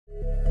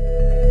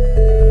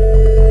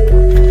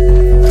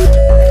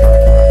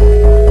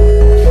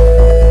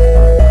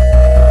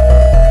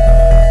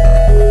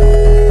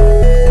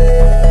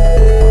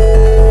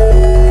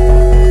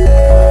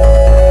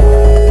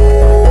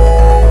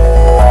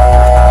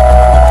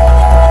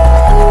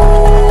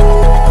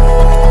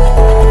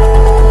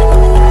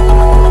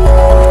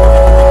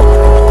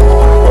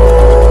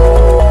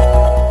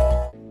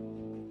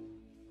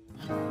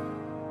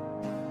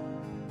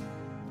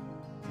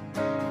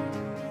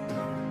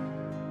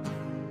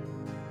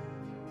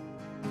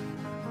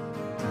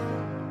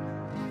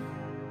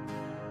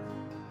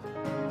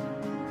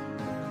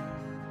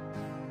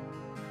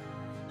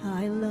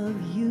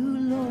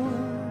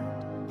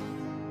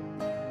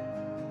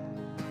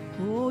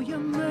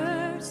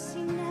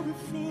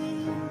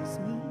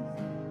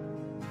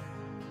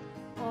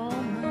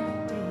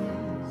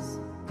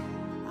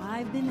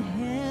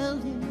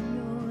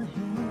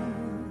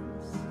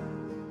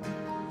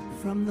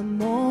the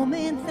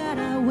moment that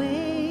I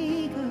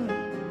wake up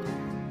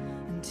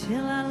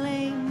until I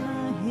lay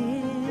my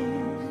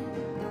head,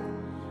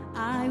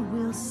 I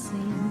will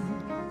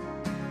sing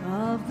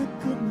of the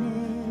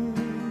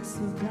goodness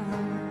of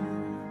God.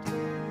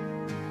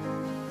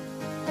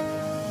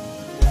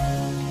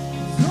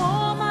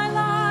 All my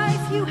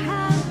life you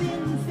have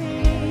been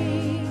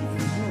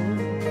faithful,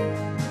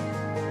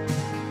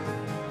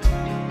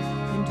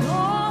 and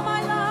all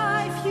my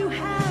life you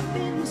have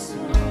been so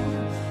good.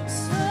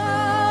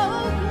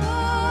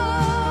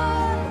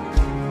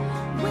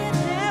 With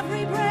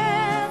every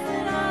breath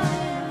that I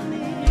am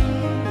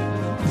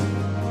able,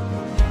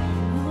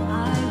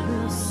 I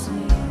will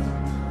sing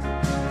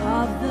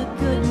of the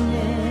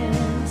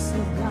goodness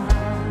of God.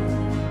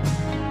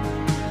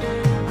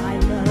 I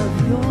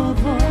love your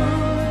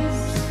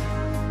voice.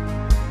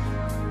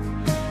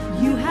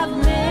 You have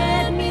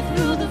led me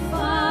through the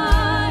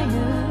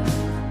fire,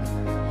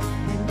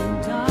 and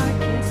in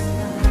darkest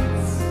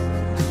nights,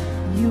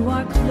 you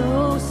are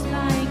close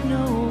like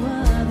no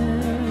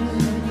other.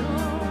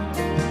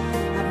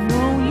 I've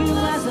known you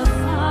as a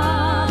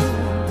father,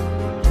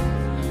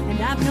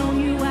 and I've known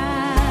you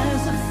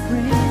as a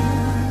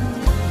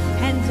friend,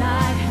 and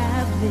I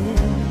have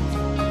lived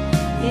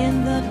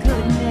in the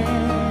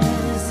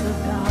goodness of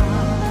God.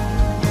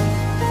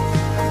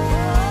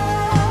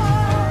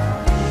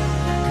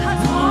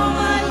 'Cause all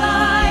my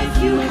life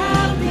you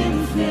have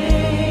been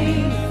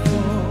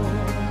faithful,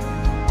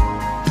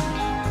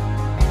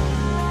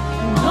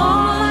 and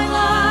all my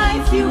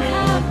life you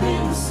have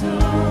been so good.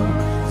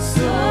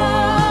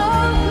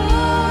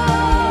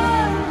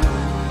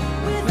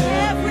 With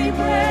every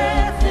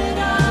breath that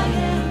I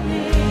am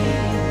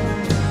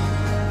able,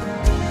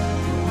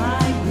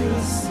 I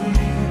will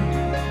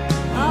sing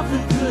of the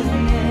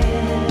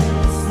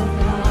goodness of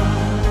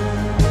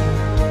God.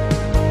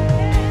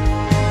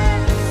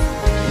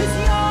 'Cause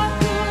your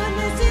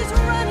goodness is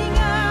running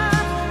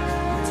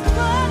after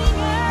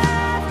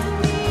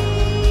me.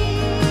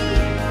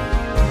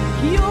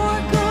 Your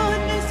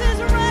goodness is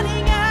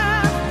running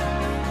after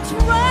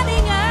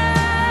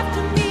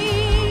me.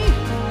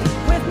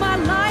 With my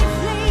life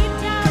laid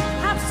down,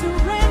 I've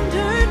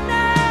surrendered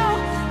now.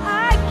 I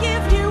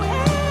give you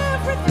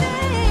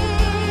everything.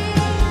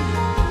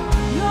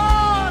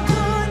 Your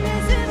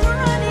goodness is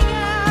running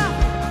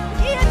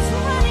it's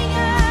running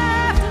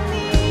after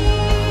me.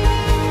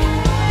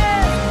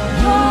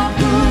 Your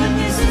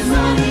goodness is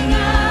running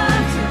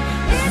after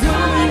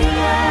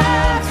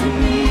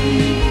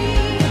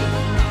me.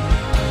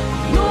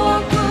 Your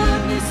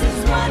goodness is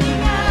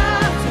running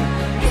after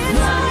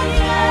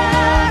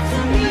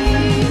me.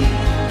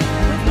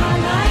 With my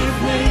life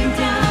laid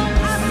down,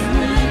 I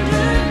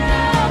surrender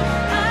now.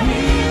 I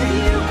give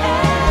you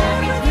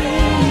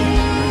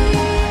everything.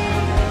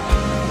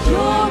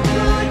 Your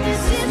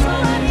goodness is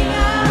running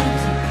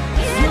after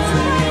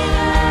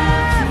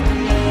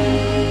me.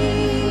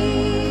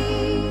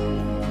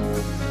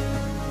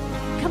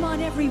 Come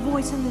on, every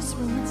voice in this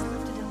room, let's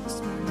lift it up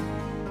this morning.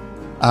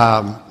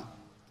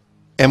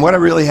 And what I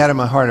really had in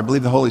my heart, I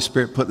believe the Holy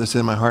Spirit put this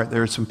in my heart.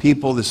 There are some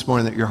people this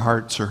morning that your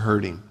hearts are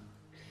hurting.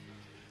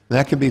 And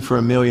that could be for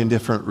a million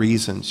different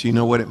reasons. You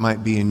know what it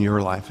might be in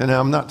your life. And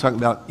I'm not talking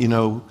about,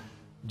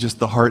 just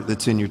the heart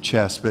that's in your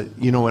chest, but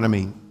you know what I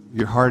mean.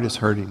 Your heart is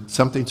hurting.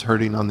 Something's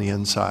hurting on the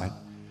inside.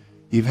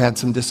 You've had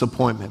some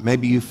disappointment.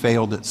 Maybe you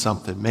failed at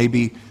something.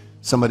 Maybe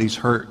somebody's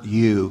hurt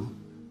you.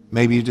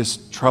 Maybe you're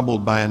just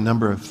troubled by a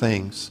number of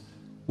things.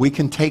 We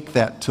can take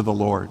that to the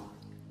Lord.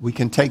 We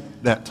can take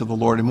that to the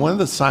Lord. And one of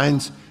the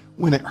signs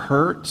when it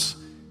hurts,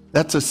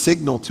 that's a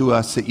signal to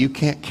us that you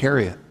can't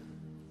carry it.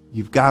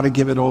 You've got to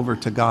give it over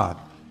to God.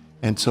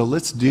 And so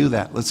let's do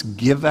that. Let's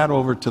give that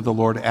over to the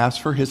Lord. Ask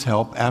for his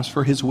help. Ask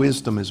for his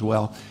wisdom as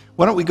well.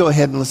 Why don't we go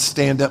ahead and let's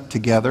stand up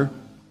together.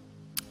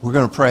 We're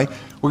going to pray.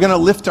 We're going to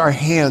lift our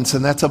hands,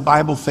 and that's a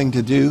Bible thing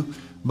to do.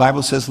 The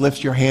Bible says,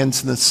 lift your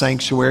hands in the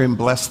sanctuary and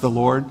bless the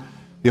Lord.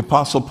 The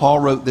Apostle Paul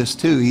wrote this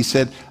too. He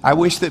said, I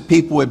wish that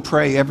people would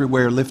pray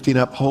everywhere, lifting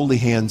up holy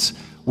hands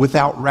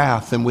without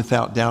wrath and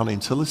without doubting.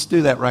 So let's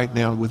do that right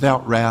now,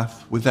 without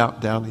wrath, without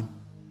doubting.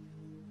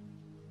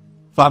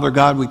 Father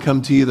God, we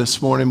come to you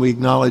this morning. We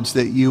acknowledge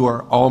that you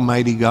are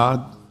Almighty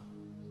God,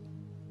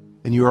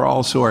 and you are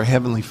also our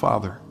Heavenly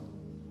Father.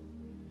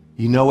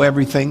 You know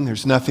everything.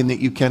 There's nothing that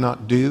you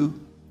cannot do.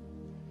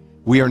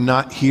 We are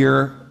not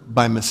here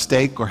by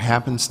mistake or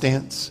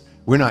happenstance.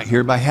 We're not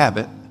here by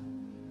habit.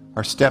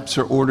 Our steps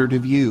are ordered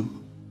of you.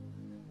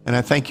 And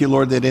I thank you,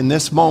 Lord, that in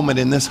this moment,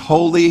 in this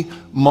holy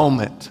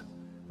moment,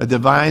 a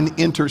divine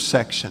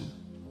intersection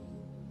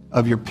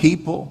of your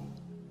people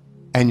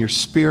and your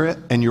spirit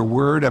and your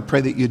word, I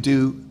pray that you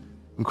do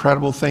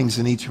incredible things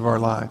in each of our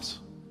lives.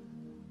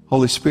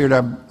 Holy Spirit,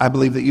 I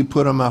believe that you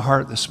put on my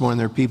heart this morning,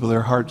 there are people,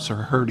 their hearts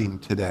are hurting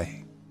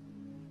today.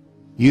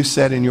 You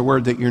said in your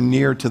word that you're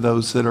near to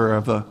those that are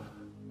of a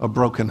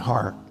broken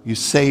heart. You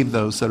save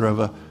those that are of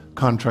a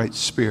contrite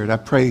spirit. I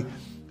pray,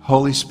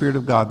 Holy Spirit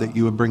of God, that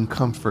you would bring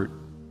comfort,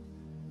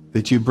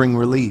 that you'd bring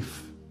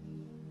relief,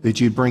 that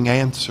you'd bring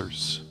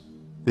answers,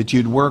 that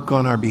you'd work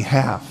on our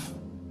behalf,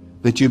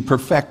 that you'd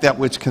perfect that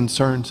which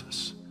concerns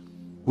us.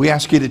 We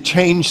ask you to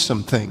change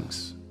some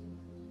things,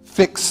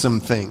 fix some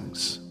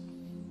things,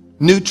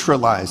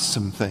 neutralize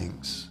some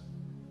things,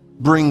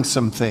 bring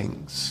some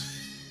things,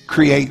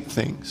 create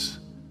things.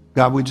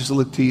 God, we just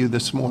look to you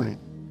this morning.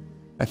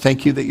 I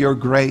thank you that you're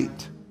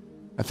great.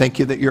 I thank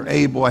you that you're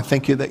able. I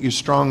thank you that you're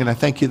strong. And I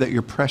thank you that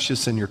you're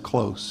precious and you're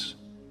close.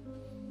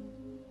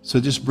 So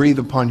just breathe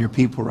upon your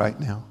people right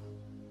now.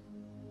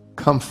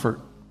 Comfort,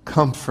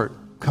 comfort,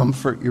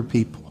 comfort your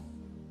people.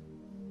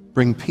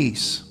 Bring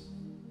peace.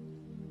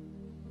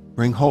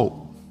 Bring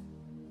hope.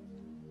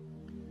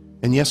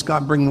 And yes,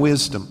 God, bring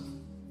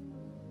wisdom.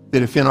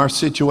 That if in our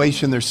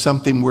situation there's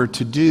something we're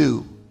to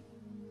do,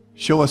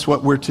 show us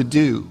what we're to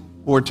do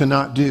or to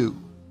not do.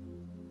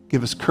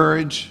 Give us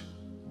courage.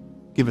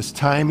 Give us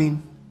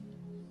timing.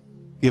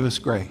 Give us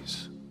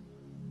grace.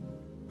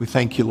 We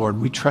thank you, Lord.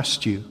 We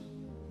trust you.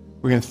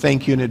 We're going to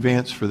thank you in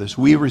advance for this.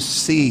 We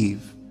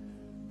receive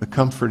the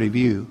comfort of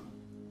you.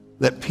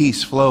 Let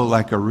peace flow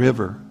like a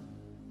river.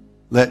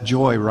 Let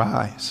joy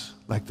rise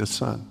like the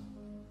sun.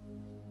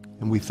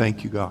 And we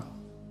thank you, God.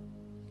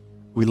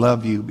 We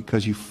love you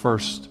because you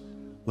first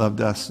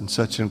loved us in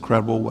such an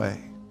incredible way.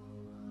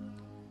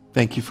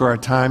 Thank you for our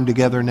time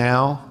together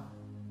now.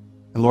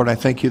 And Lord, I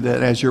thank you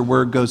that as your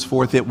word goes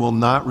forth, it will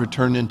not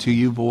return into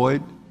you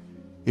void.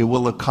 It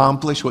will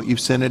accomplish what you've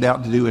sent it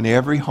out to do in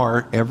every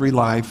heart, every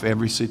life,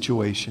 every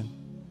situation.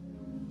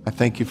 I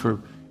thank you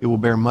for it will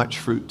bear much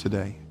fruit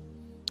today.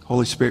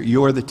 Holy Spirit,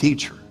 you're the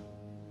teacher.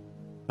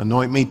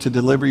 Anoint me to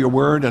deliver your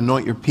word.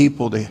 Anoint your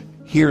people to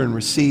hear and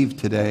receive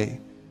today.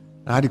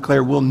 And I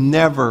declare we'll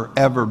never,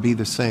 ever be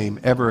the same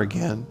ever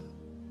again.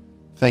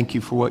 Thank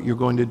you for what you're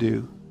going to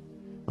do.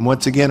 And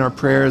once again, our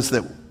prayer is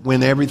that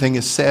when everything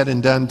is said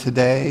and done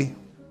today,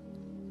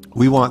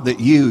 we want that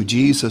you,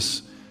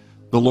 Jesus,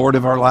 the Lord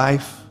of our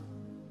life,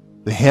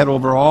 the head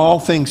over all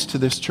things to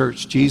this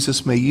church,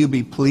 Jesus, may you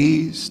be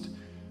pleased,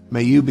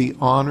 may you be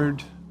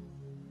honored,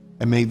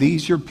 and may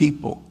these your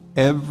people,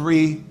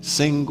 every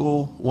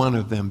single one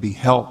of them, be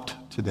helped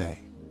today.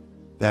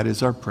 That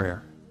is our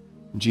prayer.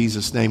 In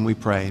Jesus' name we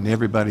pray. And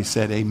everybody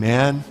said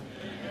amen,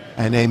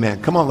 and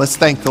amen. Come on, let's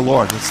thank the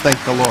Lord. Let's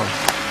thank the Lord.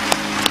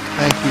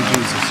 Thank you,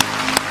 Jesus.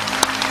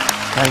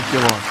 Thank you,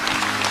 Lord.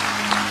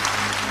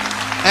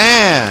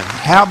 And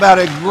how about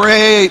a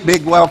great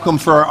big welcome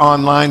for our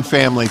online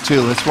family,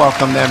 too. Let's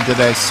welcome them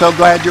today. So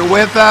glad you're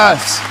with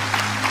us.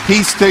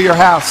 Peace to your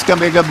house. It's going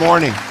to be a good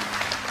morning.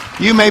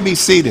 You may be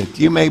seated.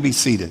 You may be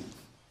seated.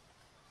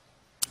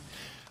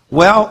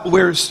 Well,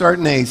 we're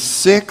starting a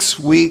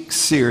 6-week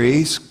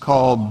series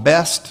called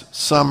Best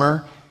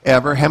Summer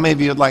Ever. How many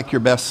of you would like your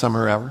best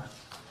summer ever?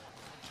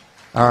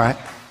 All right.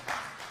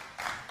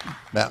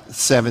 About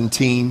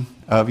 17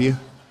 of you.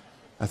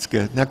 That's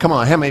good. Now, come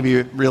on. How many of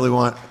you really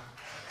want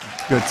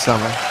good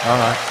summer? All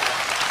right.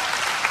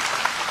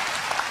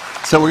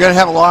 So we're going to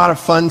have a lot of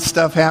fun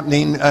stuff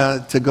happening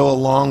to go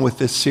along with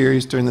this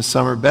series during the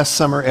summer. Best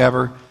summer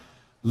ever.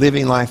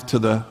 Living life to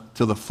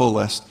the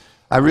fullest.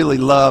 I really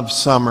love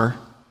summer.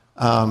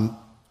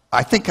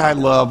 I think I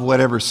love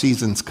whatever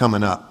season's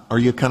coming up. Are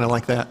you kind of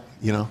like that?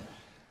 You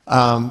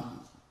know?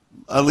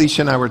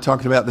 Alicia and I were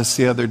talking about this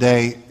the other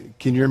day.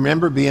 Can you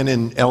remember being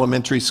in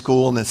elementary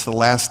school and it's the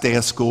last day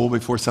of school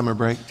before summer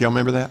break? Do y'all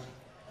remember that?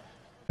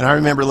 And I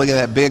remember looking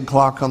at that big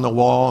clock on the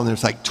wall and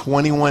there's like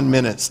 21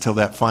 minutes till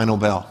that final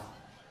bell.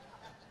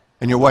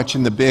 And you're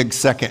watching the big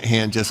second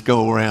hand just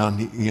go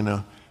around, you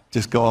know,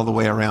 just go all the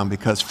way around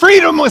because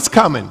freedom was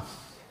coming.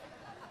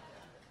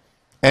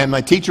 And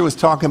my teacher was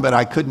talking, but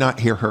I could not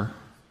hear her.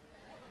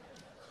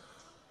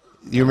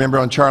 You remember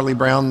on Charlie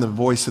Brown, the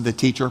voice of the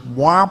teacher?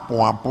 Womp,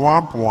 womp,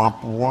 womp,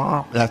 womp,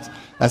 womp.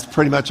 That's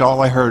pretty much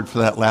all I heard for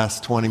that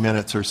last 20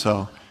 minutes or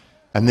so.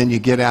 And then you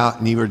get out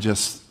and you were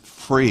just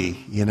free,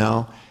 you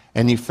know?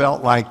 And you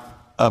felt like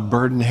a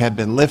burden had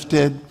been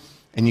lifted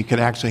and you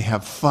could actually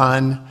have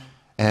fun.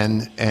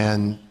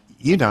 And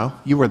you know,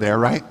 you were there,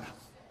 right?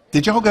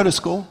 Did y'all go to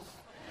school?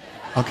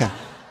 Okay.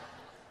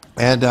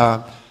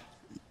 And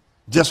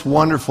just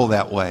wonderful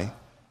that way.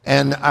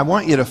 And I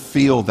want you to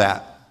feel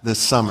that this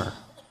summer.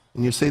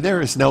 And you say,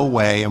 there is no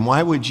way. And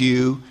why would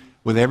you,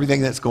 with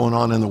everything that's going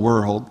on in the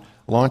world,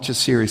 launch a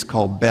series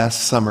called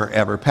Best Summer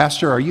Ever?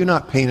 Pastor, are you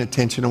not paying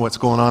attention to what's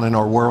going on in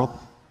our world?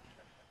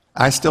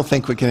 I still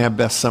think we can have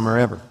best summer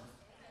ever.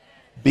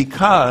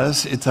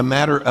 Because it's a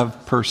matter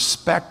of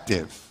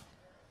perspective.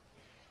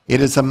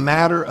 It is a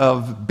matter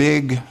of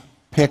big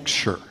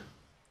picture.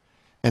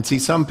 And see,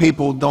 some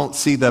people don't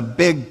see the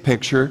big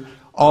picture.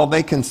 All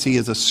they can see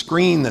is a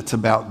screen that's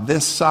about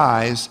this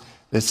size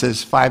that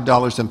says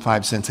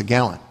 $5.05 a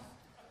gallon.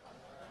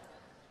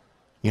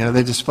 You know,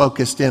 they just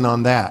focused in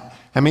on that.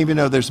 How many of you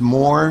know there's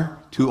more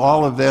to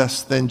all of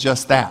this than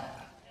just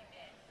that?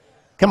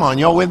 Come on,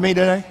 y'all with me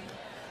today?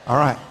 All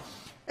right.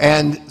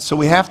 And so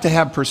we have to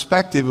have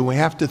perspective and we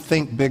have to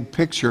think big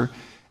picture.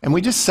 And we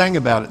just sang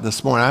about it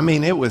this morning. I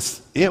mean, it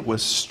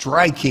was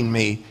striking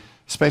me,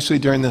 especially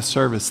during this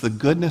service, the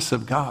goodness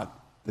of God.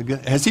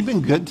 Has he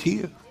been good to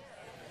you?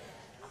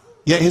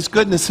 Yet his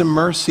goodness and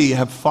mercy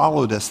have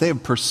followed us. They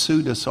have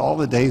pursued us all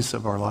the days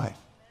of our life.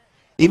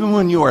 Even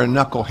when you are a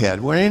knucklehead.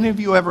 Were any of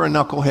you ever a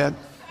knucklehead?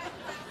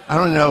 I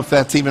don't know if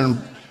that's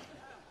even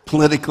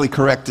politically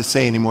correct to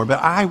say anymore, but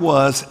I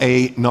was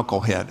a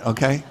knucklehead,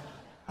 okay?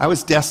 I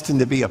was destined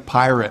to be a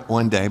pirate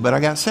one day, but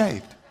I got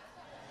saved.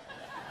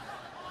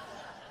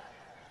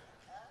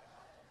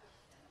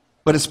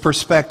 But it's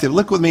perspective.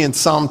 Look with me in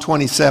Psalm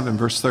 27,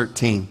 verse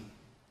 13.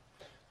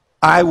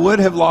 I would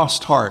have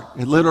lost heart.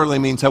 It literally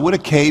means I would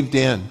have caved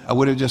in. I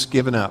would have just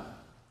given up.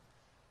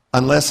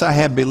 Unless I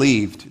had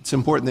believed. It's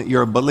important that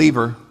you're a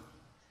believer.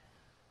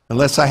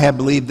 Unless I had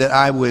believed that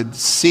I would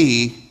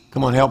see,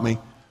 come on, help me,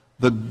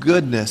 the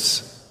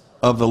goodness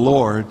of the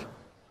Lord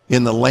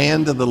in the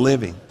land of the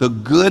living. The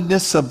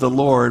goodness of the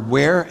Lord,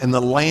 where? In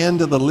the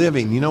land of the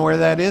living. You know where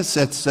that is?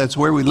 That's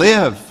where we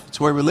live. It's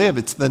where we live.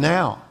 It's the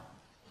now.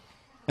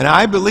 And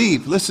I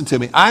believe, listen to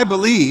me, I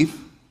believe,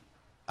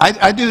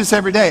 I do this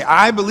every day.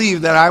 I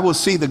believe that I will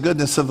see the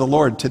goodness of the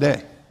Lord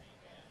today.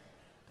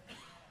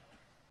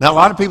 Now, a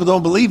lot of people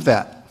don't believe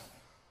that.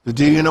 But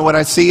do you know what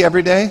I see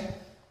every day?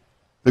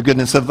 The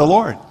goodness of the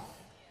Lord.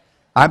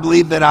 I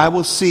believe that I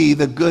will see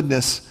the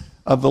goodness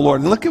of the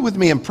Lord. And look at with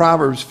me in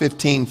Proverbs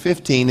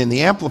 15:15 in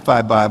the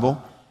Amplified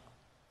Bible.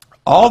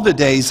 All the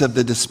days of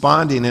the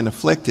desponding and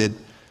afflicted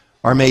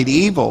are made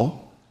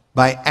evil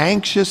by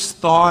anxious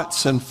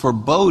thoughts and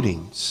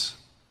forebodings.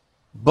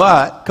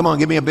 But, come on,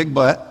 give me a big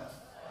but.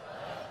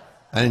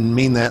 I didn't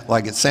mean that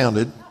like it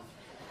sounded.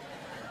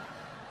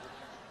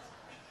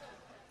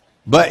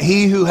 But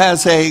he who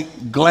has a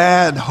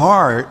glad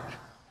heart,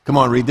 come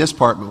on, read this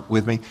part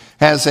with me,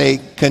 has a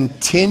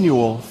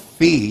continual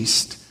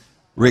feast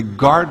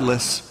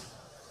regardless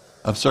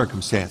of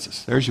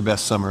circumstances. There's your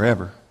best summer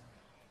ever.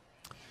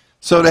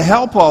 So to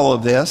help all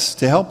of this,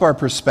 to help our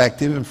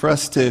perspective and for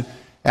us to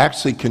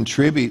actually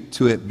contribute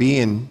to it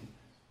being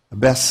the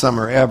best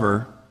summer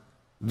ever,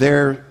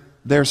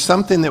 there's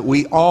something that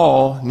we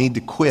all need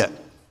to quit.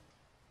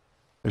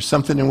 There's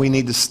something that we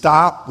need to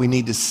stop, we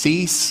need to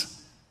cease,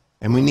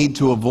 and we need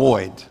to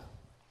avoid.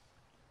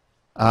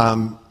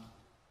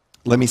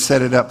 Let me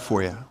set it up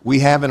for you. We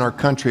have in our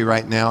country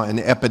right now an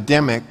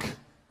epidemic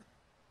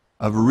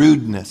of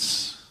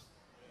rudeness.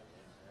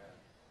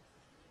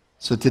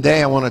 So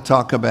today I want to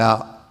talk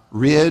about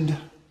rid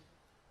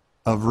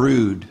of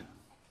rude.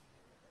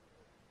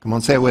 Come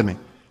on, say it with me.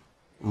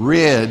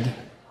 Rid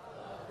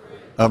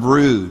of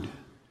rude.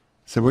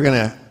 So we're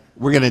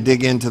gonna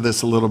dig into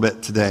this a little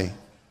bit today.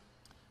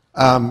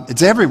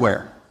 It's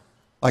everywhere.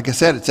 Like I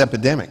said, it's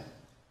epidemic.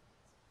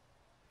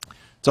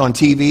 It's on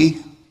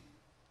TV.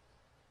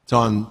 It's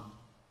on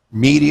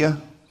media.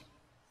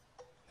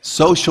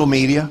 Social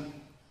media,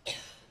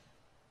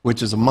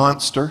 which is a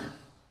monster.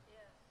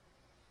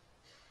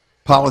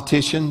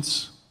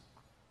 Politicians,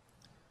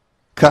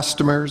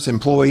 customers,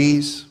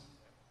 employees.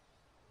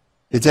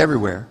 It's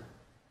everywhere.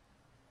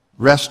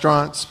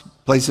 Restaurants,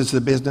 places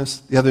of business.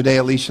 The other day,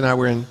 Alicia and I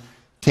were in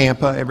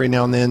Tampa. Every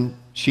now and then,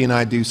 she and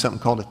I do something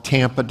called a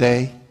Tampa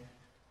Day.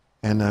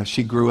 And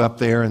she grew up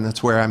there, and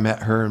that's where I met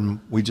her, and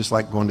we just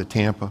like going to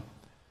Tampa.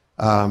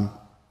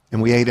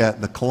 And we ate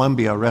at the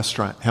Columbia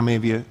restaurant. How many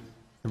of you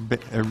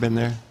ever been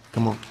there?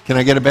 Come on. Can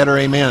I get a better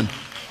amen?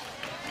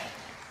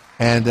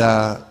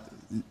 And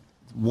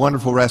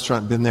wonderful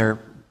restaurant, been there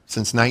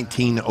since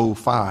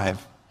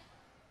 1905.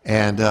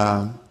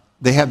 And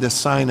they have this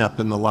sign up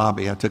in the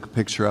lobby. I took a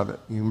picture of it.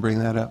 You can bring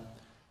that up.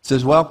 It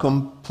says,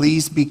 "Welcome,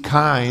 please be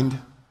kind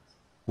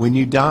when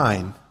you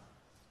dine.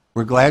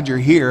 We're glad you're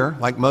here.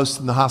 Like most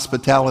in the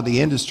hospitality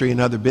industry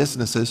and other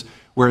businesses,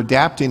 we're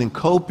adapting and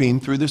coping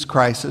through this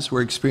crisis.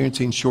 We're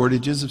experiencing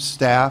shortages of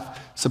staff,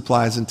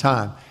 supplies, and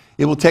time.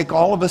 It will take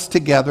all of us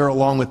together,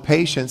 along with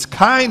patience,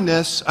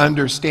 kindness,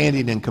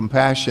 understanding, and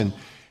compassion,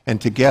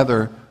 and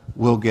together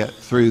we'll get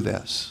through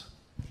this."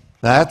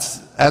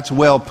 That's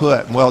well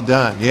put and well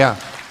done, yeah.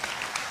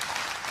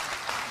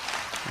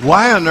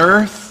 Why on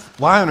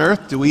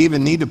earth do we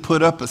even need to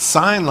put up a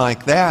sign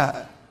like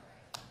that?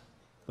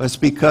 It's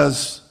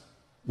because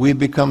we've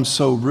become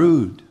so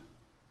rude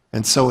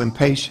and so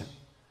impatient.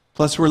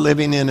 Plus, we're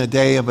living in a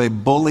day of a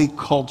bully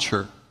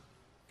culture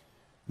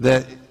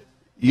that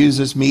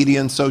uses media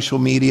and social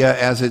media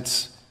as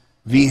its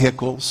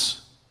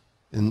vehicles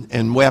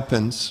and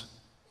weapons,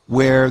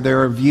 where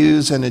there are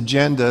views and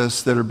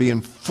agendas that are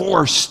being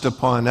forced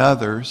upon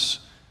others,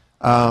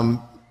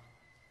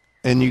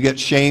 and you get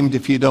shamed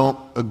if you don't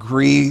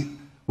agree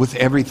with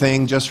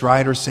everything just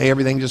right or say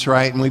everything just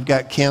right, and we've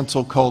got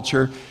cancel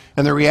culture.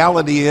 And the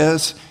reality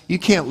is, you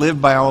can't live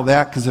by all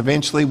that, because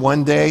eventually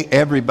one day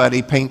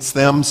everybody paints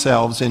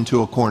themselves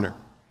into a corner.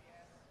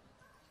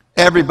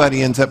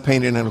 Everybody ends up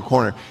painted in a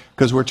corner,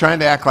 because we're trying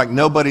to act like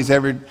nobody's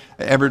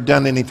ever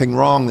done anything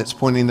wrong that's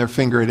pointing their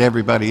finger at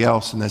everybody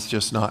else, and that's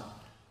just not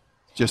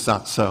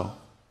so.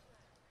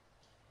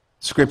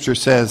 Scripture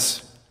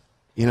says,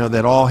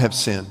 that all have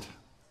sinned.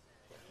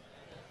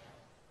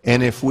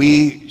 And if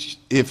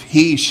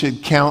he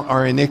should count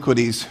our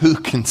iniquities, who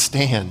can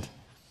stand?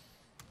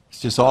 It's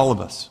just all of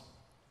us.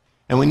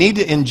 And we need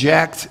to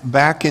inject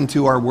back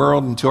into our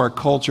world, into our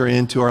culture,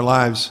 into our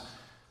lives,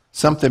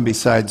 something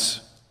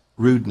besides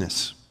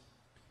rudeness.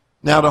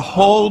 Now, to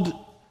hold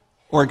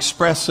or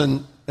express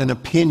an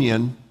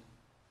opinion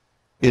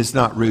is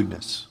not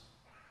rudeness.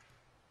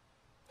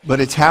 But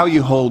it's how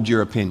you hold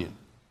your opinion.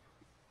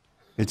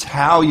 It's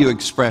how you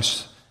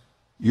express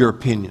your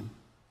opinion.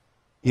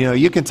 You know,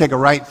 you can take a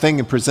right thing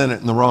and present it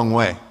in the wrong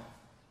way.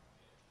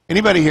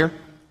 Anybody here?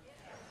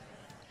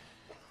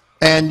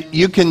 And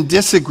you can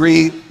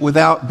disagree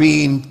without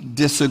being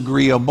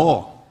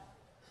disagreeable.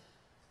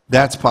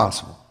 That's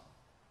possible.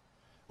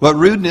 But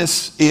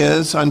rudeness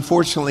is,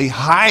 unfortunately,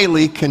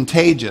 highly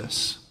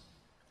contagious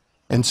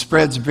and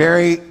spreads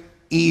very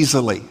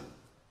easily.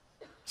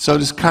 So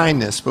does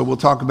kindness, but we'll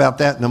talk about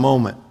that in a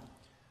moment.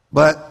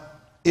 But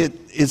it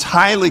is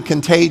highly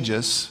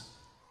contagious,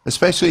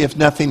 especially if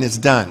nothing is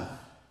done.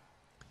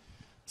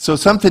 So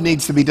something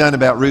needs to be done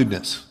about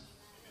rudeness.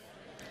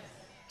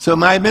 So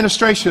my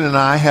administration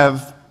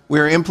and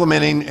we're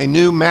implementing a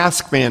new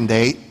mask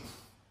mandate.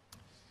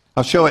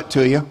 I'll show it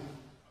to you.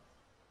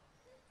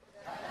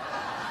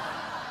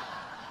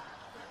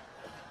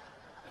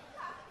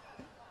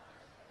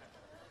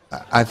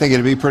 I think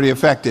it'll be pretty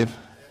effective.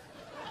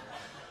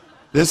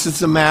 This is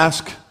the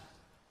mask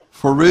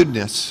for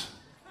rudeness.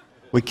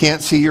 We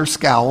can't see your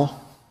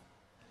scowl,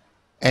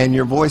 and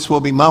your voice will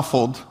be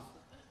muffled.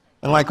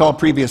 And like all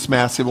previous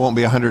masks, it won't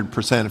be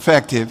 100%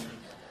 effective.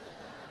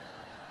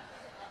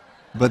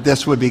 But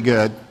this would be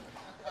good.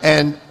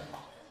 And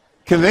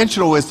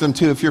conventional wisdom,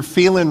 too, if you're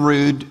feeling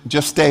rude,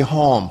 just stay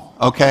home,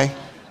 okay?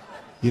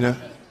 You know,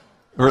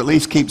 or at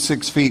least keep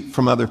 6 feet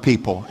from other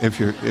people if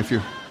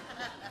you're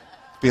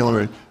feeling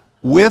rude.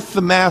 With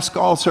the mask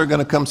also are going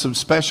to come some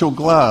special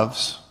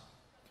gloves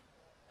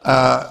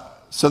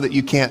so that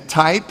you can't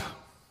type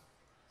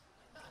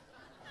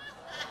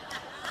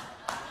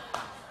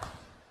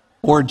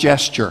or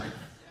gesture.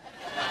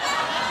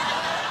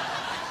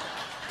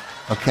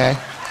 Okay?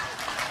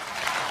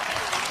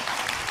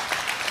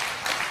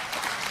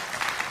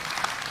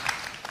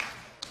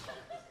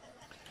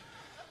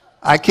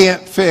 I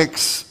can't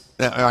fix,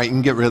 all right, you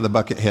can get rid of the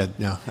bucket head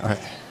now. All right.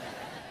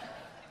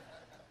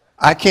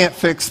 I can't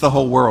fix the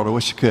whole world. I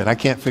wish I could. I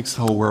can't fix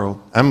the whole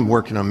world. I'm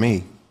working on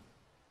me.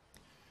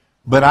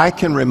 But I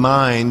can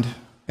remind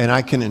and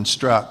I can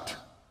instruct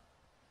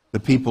the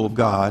people of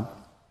God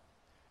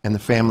and the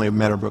family of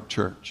Meadowbrook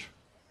Church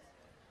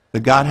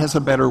that God has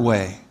a better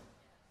way.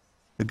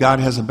 That God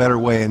has a better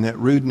way, and that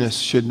rudeness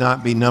should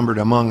not be numbered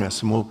among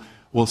us. And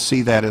we'll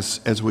see that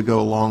as we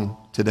go along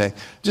today.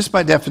 Just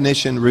by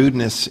definition,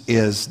 rudeness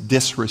is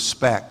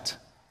disrespect.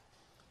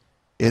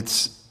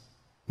 It's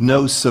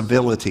no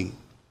civility.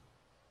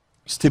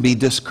 It's to be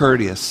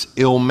discourteous,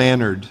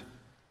 ill-mannered,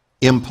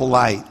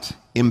 impolite,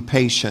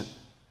 impatient,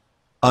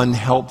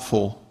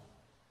 unhelpful,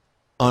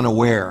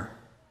 unaware.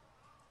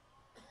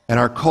 And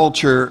our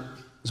culture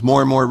is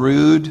more and more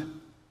rude,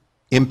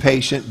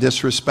 impatient,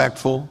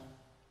 disrespectful,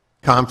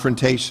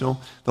 confrontational.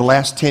 The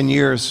last 10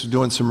 years,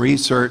 doing some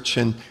research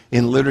and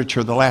in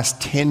literature, the last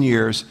 10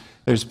 years,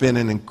 there's been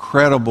an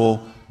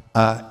incredible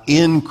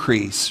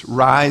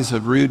rise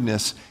of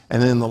rudeness.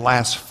 And then the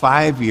last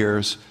 5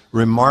 years,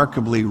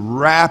 remarkably,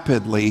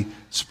 rapidly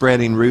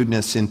spreading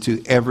rudeness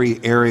into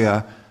every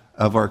area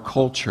of our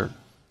culture.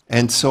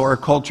 And so our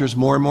culture is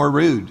more and more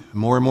rude,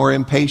 more and more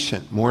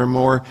impatient, more and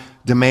more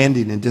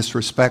demanding and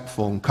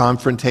disrespectful and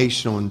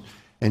confrontational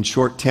and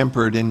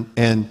short-tempered.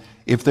 And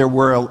if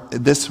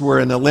this were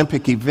an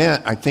Olympic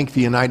event, I think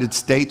the United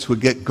States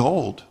would get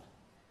gold.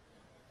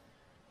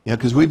 You know,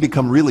 because we've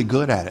become really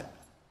good at it.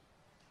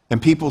 And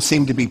people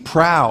seem to be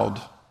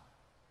proud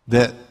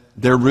that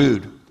they're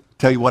rude.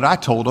 Tell you what I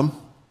told them.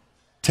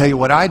 Tell you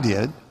what I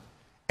did.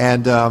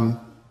 And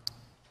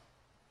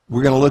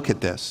we're going to look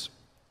at this.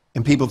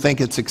 And people think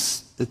it's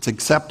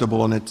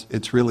acceptable, and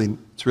it's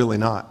really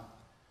not.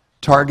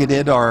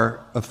 Targeted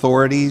are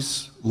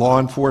authorities, law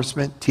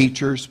enforcement,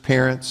 teachers,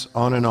 parents,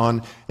 on.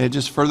 And it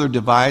just further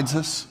divides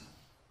us,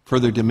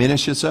 further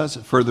diminishes us,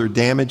 further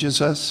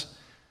damages us.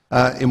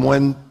 In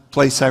one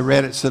place I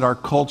read, it said our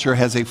culture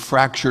has a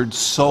fractured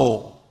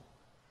soul.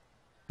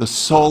 The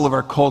soul of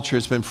our culture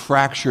has been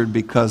fractured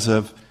because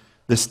of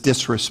this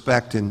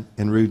disrespect and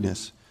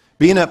rudeness.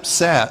 Being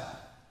upset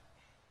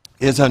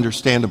is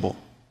understandable.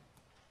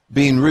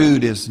 Being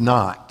rude is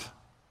not.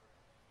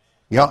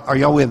 Are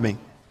y'all with me?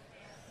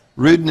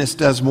 Rudeness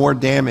does more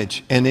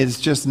damage, and it's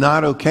just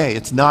not okay.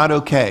 It's not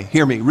okay.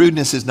 Hear me.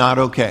 Rudeness is not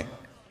okay.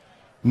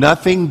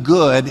 Nothing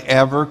good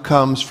ever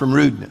comes from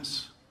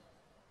rudeness.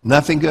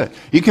 Nothing good.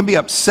 You can be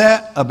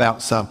upset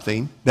about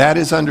something. That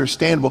is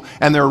understandable.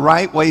 And there are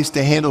right ways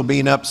to handle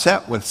being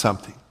upset with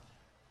something.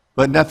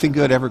 But nothing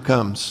good ever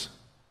comes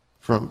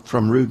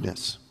from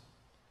rudeness.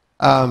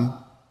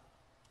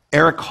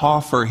 Eric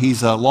Hoffer,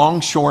 he's a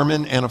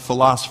longshoreman and a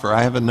philosopher.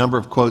 I have a number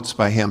of quotes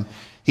by him.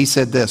 He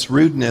said this: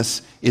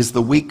 rudeness is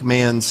the weak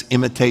man's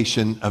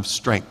imitation of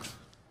strength.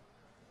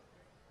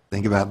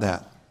 Think about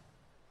that.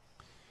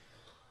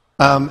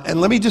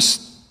 And let me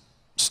just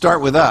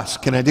start with us.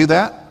 Can I do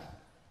that?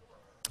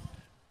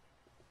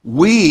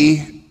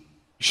 We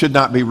should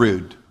not be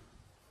rude.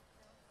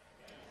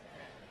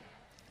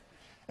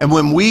 And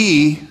when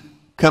we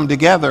come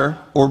together,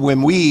 or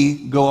when we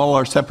go all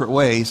our separate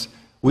ways,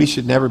 we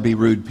should never be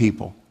rude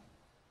people.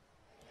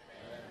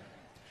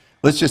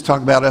 Let's just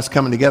talk about us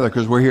coming together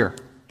because we're here,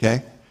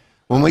 okay?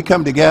 When we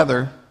come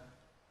together,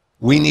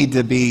 we need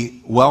to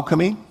be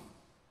welcoming.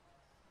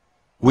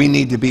 We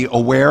need to be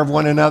aware of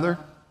one another.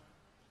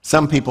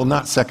 Some people,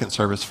 not second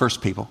service,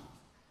 first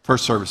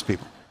service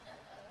people.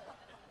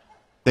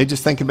 They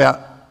just think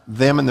about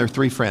them and their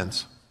 3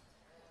 friends.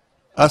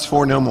 Us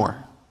 4, no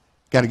more.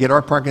 Got to get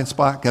our parking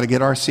spot, got to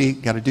get our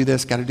seat, got to do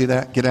this, got to do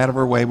that, get out of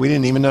our way. We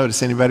didn't even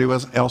notice anybody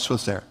else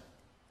was there.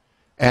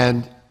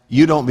 And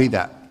you don't be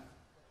that.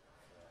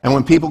 And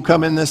when people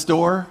come in this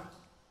door,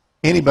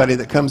 anybody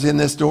that comes in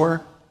this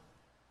door,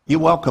 you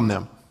welcome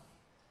them.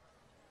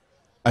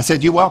 I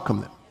said you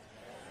welcome them.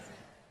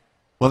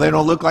 Well, they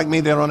don't look like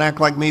me, they don't act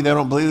like me, they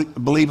don't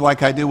believe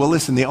like I do. Well,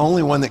 listen, the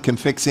only one that can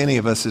fix any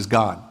of us is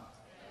God.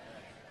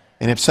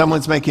 And if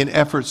someone's making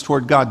efforts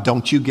toward God,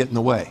 don't you get in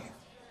the way.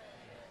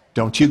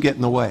 Don't you get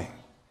in the way.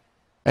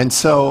 And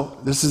so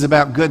this is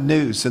about good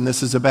news, and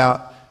this is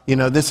about,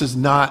 this is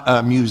not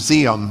a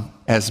museum,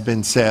 as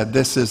been said.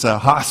 This is a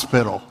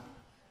hospital,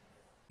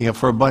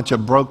 for a bunch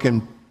of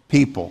broken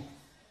people.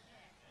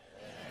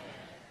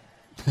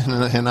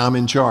 And I'm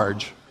in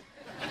charge.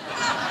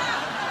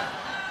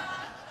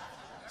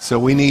 So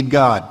we need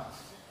God.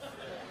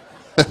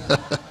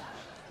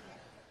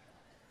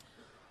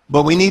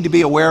 But we need to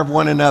be aware of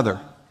one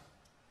another.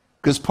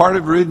 Because part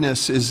of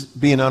rudeness is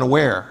being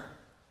unaware,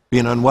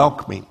 being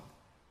unwelcoming,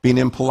 being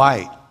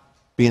impolite,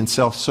 being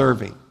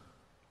self-serving.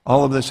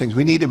 All of those things.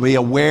 We need to be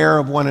aware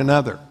of one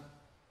another.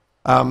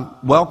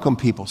 Welcome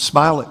people,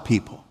 smile at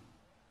people,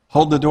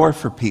 hold the door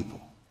for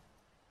people,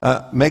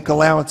 make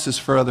allowances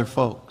for other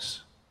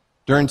folks.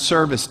 During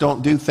service,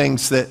 don't do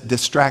things that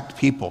distract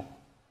people.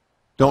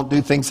 Don't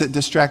do things that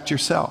distract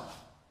yourself.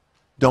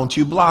 Don't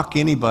you block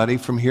anybody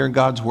from hearing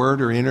God's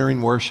word or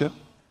entering worship.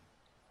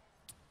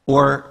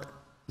 Or,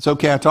 it's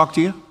okay, I talk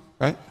to you,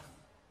 right?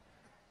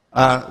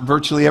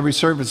 Virtually every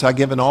service, I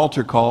give an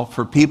altar call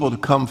for people to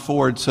come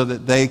forward so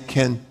that they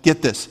can,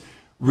 get this,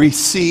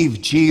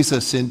 receive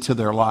Jesus into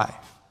their life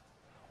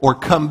or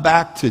come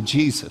back to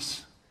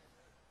Jesus.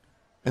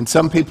 And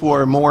some people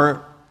are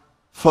more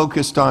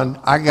focused on,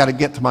 I got to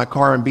get to my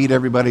car and beat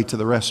everybody to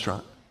the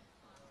restaurant.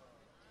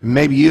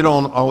 Maybe you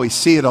don't always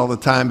see it all the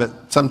time,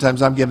 but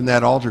sometimes I'm giving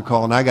that altar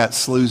call and I got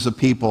slews of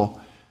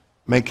people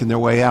making their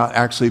way out,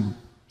 actually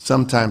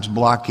sometimes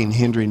blocking,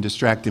 hindering,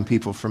 distracting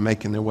people from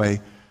making their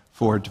way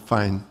forward to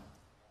find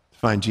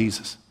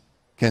Jesus.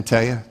 Can't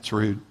tell you, it's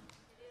rude.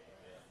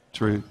 It's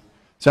rude.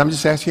 So I'm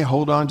just asking you,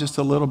 hold on just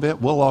a little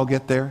bit. We'll all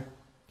get there.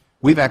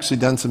 We've actually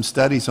done some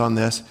studies on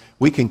this.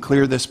 We can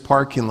clear this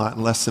parking lot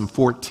in less than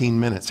 14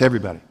 minutes.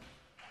 Everybody.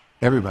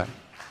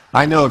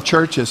 I know of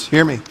churches,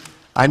 hear me,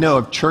 I know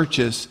of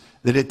churches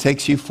that it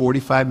takes you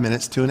 45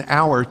 minutes to an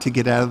hour to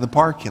get out of the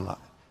parking lot.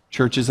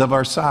 Churches of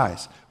our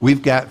size.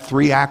 We've got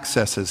 3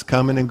 accesses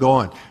coming and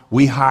going.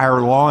 We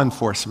hire law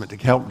enforcement to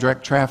help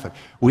direct traffic.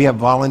 We have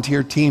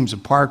volunteer teams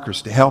of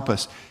parkers to help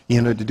us,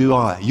 to do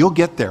all that. You'll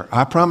get there.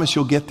 I promise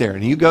you'll get there.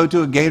 And you go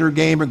to a Gator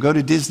game or go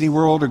to Disney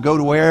World or go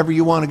to wherever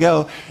you want to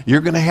go,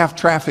 you're going to have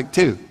traffic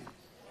too.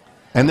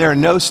 And there are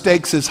no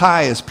stakes as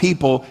high as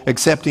people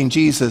accepting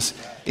Jesus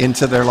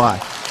into their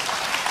life.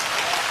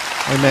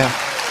 Amen.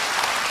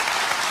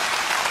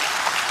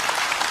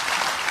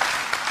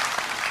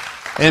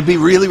 And it'd be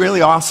really,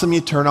 really awesome. You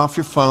turn off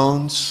your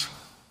phones.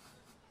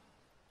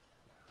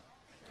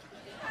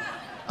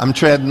 I'm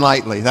treading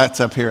lightly. That's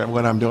up here,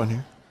 what I'm doing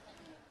here.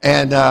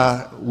 And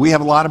we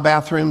have a lot of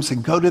bathrooms,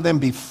 and go to them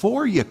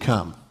before you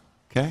come,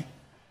 okay?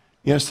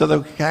 So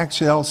they can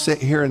actually all sit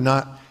here and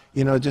not,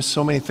 just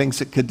so many things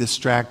that could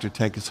distract or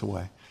take us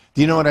away.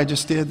 Do you know what I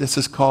just did? This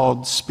is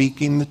called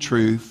speaking the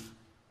truth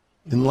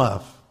in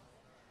love.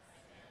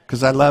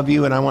 Because I love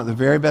you and I want the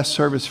very best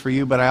service for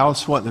you, but I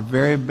also want the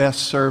very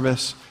best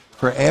service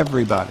for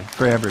everybody,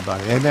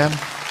 Amen?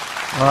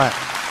 All right.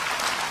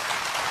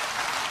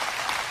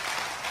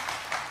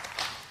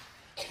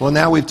 Well,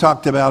 now we've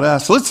talked about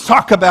us. Let's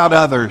talk about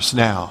others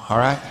now, all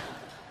right?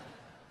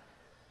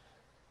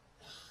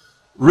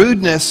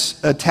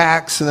 Rudeness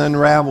attacks and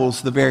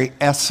unravels the very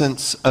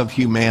essence of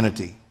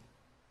humanity.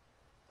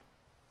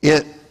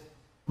 It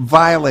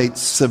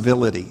violates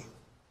civility.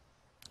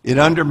 It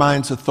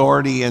undermines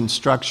authority and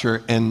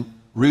structure, and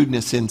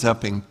rudeness ends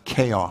up in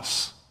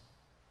chaos.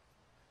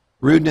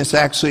 Rudeness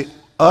actually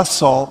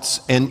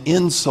assaults and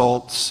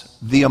insults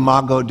the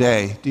Imago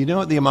Dei. Do you know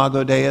what the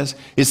Imago Dei is?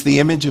 It's the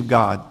image of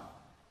God.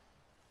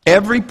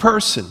 Every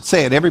person,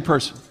 say it, every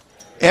person.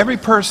 Every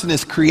person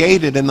is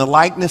created in the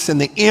likeness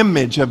and the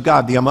image of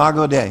God, the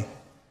Imago Dei.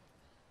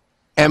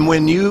 And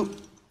when you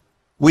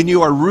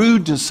are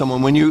rude to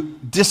someone, when you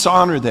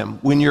dishonor them,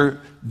 when you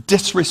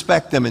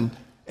disrespect them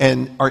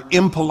and are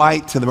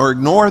impolite to them or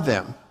ignore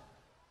them,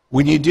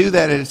 when you do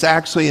that, it's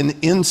actually an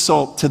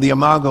insult to the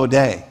Imago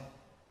Dei.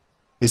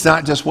 It's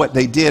not just what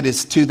they did,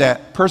 it's to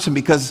that person,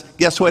 because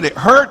guess what? It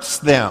hurts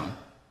them.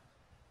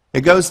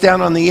 It goes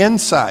down on the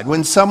inside.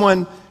 When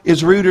someone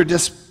is rude or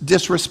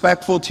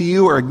disrespectful to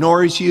you or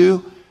ignores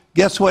you,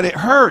 guess what? It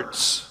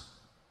hurts.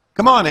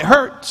 Come on, it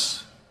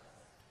hurts.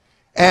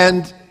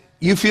 And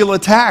you feel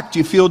attacked,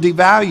 you feel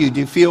devalued,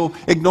 you feel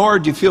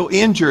ignored, you feel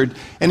injured.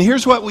 And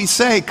here's what we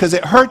say, because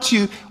it hurts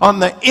you on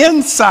the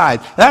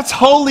inside. That's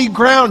holy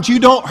ground. You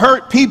don't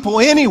hurt people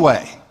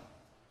anyway.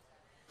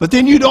 But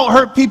then you don't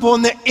hurt people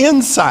on the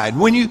inside.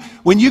 When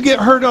you get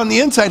hurt on the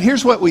inside,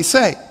 here's what we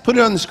say. Put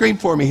it on the screen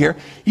for me here.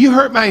 You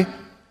hurt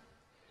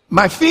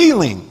my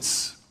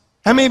feelings.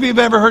 How many of you have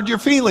ever heard your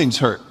feelings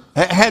hurt?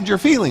 Had your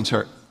feelings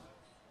hurt?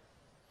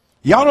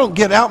 Y'all don't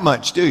get out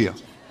much, do you?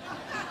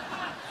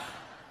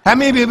 How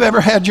many of you have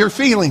ever had your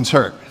feelings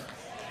hurt?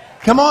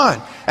 Come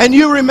on. And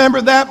you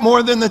remember that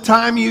more than the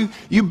time you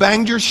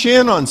banged your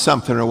shin on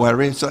something or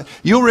whatever. It's like,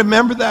 you'll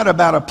remember that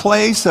about a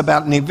place,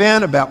 about an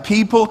event, about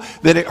people,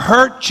 that it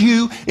hurt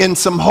you in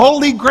some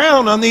holy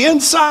ground on the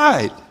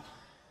inside.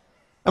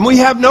 And we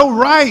have no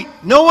right.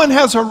 No one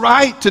has a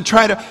right to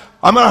try to,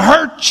 I'm going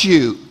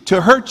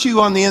to hurt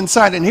you on the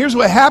inside. And here's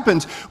what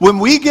happens. When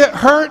we get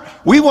hurt,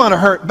 we want to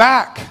hurt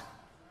back.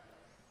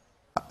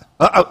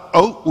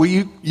 Will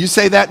you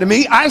say that to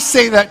me? I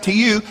say that to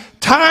you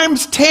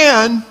times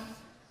 10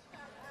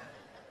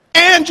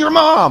 and your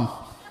mom.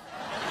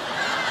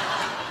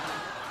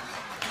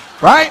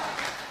 Right?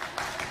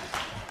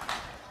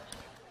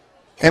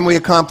 And we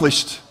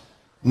accomplished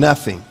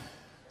nothing.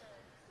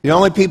 The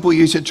only people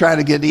you should try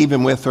to get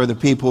even with are the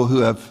people who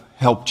have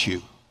helped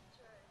you.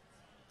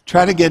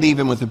 Try to get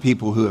even with the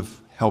people who have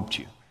helped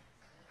you.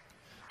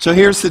 So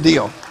here's the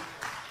deal.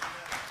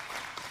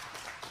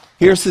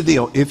 Here's the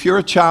deal. If you're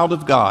a child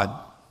of God,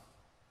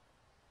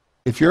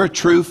 if you're a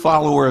true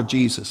follower of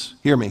Jesus,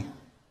 hear me,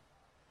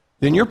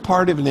 then you're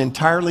part of an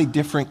entirely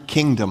different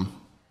kingdom.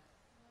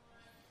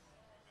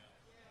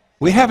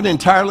 We have an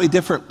entirely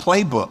different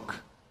playbook.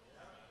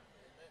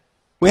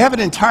 We have an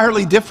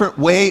entirely different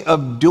way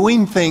of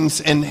doing things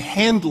and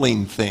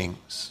handling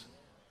things.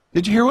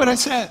 Did you hear what I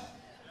said?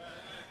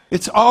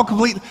 It's all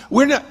complete.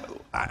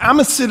 I'm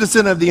a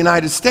citizen of the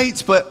United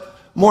States, but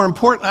more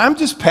importantly, I'm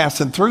just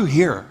passing through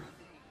here.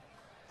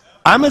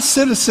 I'm a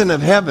citizen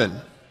of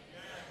heaven.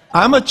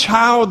 I'm a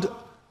child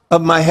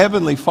of my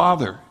heavenly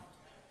Father.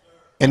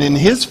 And in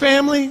his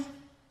family,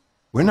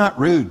 we're not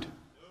rude. Did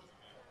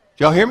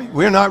y'all hear me?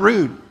 We're not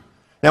rude.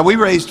 Now, we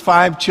raised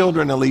 5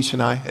 children, Alicia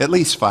and I. At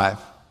least 5.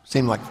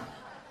 Seemed like.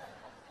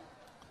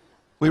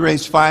 We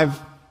raised 5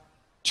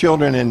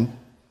 children, and,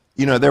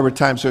 you know, there were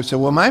times where I said,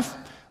 well,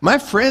 my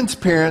friends'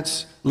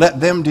 parents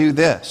let them do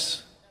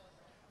this.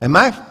 And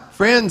my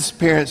friends'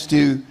 parents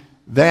do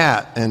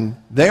that, and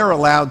they're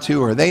allowed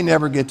to, or they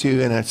never get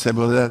to. And I said,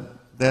 well,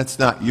 that's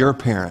not your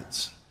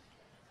parents.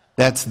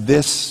 That's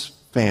this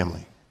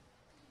family.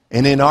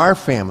 And in our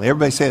family,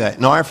 everybody say that,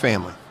 in our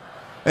family.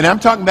 And I'm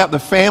talking about the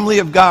family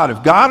of God.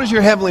 If God is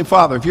your heavenly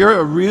Father, if you're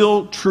a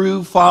real,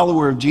 true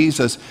follower of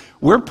Jesus,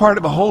 we're part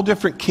of a whole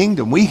different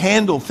kingdom. We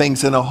handle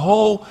things in a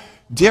whole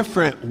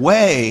different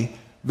way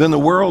than the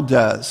world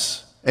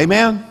does.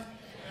 Amen?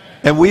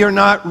 And we are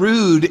not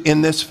rude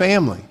in this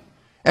family.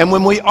 And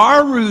when we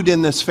are rude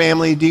in this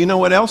family, do you know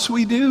what else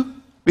we do?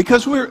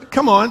 Because we're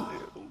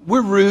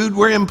rude,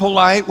 we're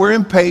impolite, we're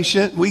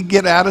impatient, we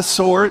get out of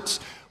sorts.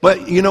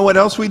 But you know what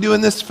else we do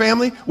in this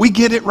family? We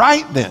get it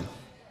right then.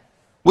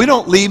 We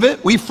don't leave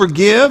it. We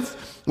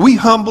forgive. We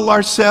humble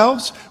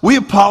ourselves. We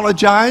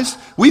apologize.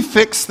 We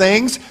fix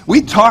things.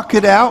 We talk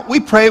it out. We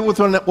pray with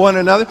one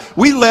another.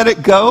 We let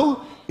it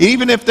go.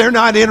 Even if they're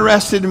not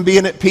interested in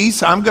being at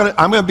peace, I'm going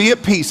to be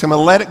at peace. I'm going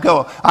to let it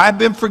go. I've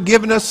been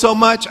forgiven us so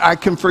much, I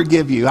can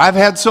forgive you. I've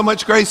had so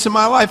much grace in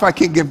my life, I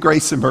can give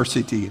grace and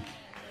mercy to you.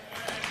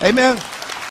 Amen.